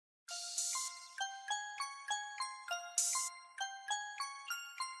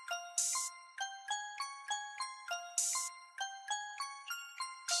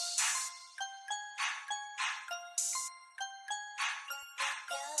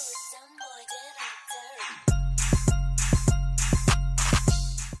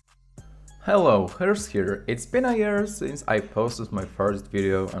Hello, Hyrst here. It's been a year since I posted my first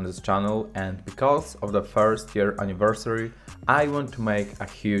video on this channel, and because of the first year anniversary, I want to make a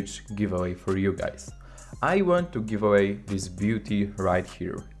huge giveaway for you guys. I want to give away this beauty right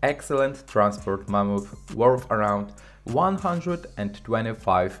here. Excellent transport mammoth worth around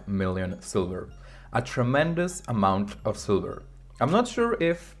 125 million silver. A tremendous amount of silver. I'm not sure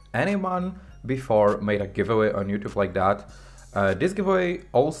if anyone before made a giveaway on YouTube like that. This giveaway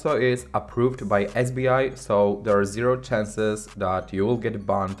also is approved by SBI, so there are zero chances that you will get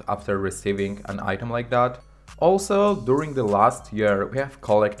banned after receiving an item like that. Also, during the last year, we have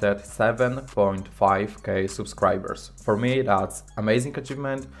collected 7.5k subscribers. For me, that's amazing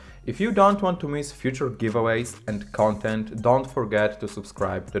achievement. If you don't want to miss future giveaways and content, don't forget to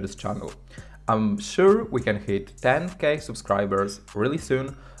subscribe to this channel. I'm sure we can hit 10k subscribers really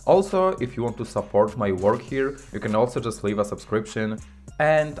soon. Also, if you want to support my work here, you can also just leave a subscription.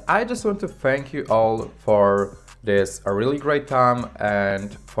 And I just want to thank you all for this a really great time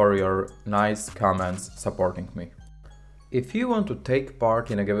and for your nice comments supporting me. If you want to take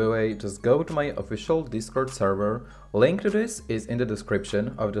part in a giveaway, just go to my official Discord server. Link to this is in the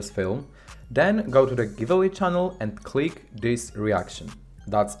description of this film. Then go to the giveaway channel and click this reaction.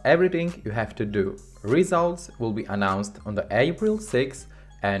 That's everything you have to do. Results will be announced on the April 6th,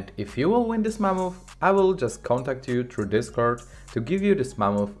 and if you will win this mammoth, I will just contact you through Discord to give you this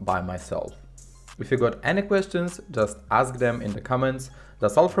mammoth by myself. If you got any questions, just ask them in the comments.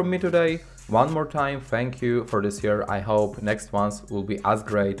 That's all from me today. One more time, thank you for this year. I hope next ones will be as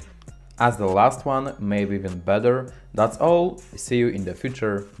great as the last one, maybe even better. That's all. See you in the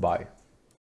future. Bye.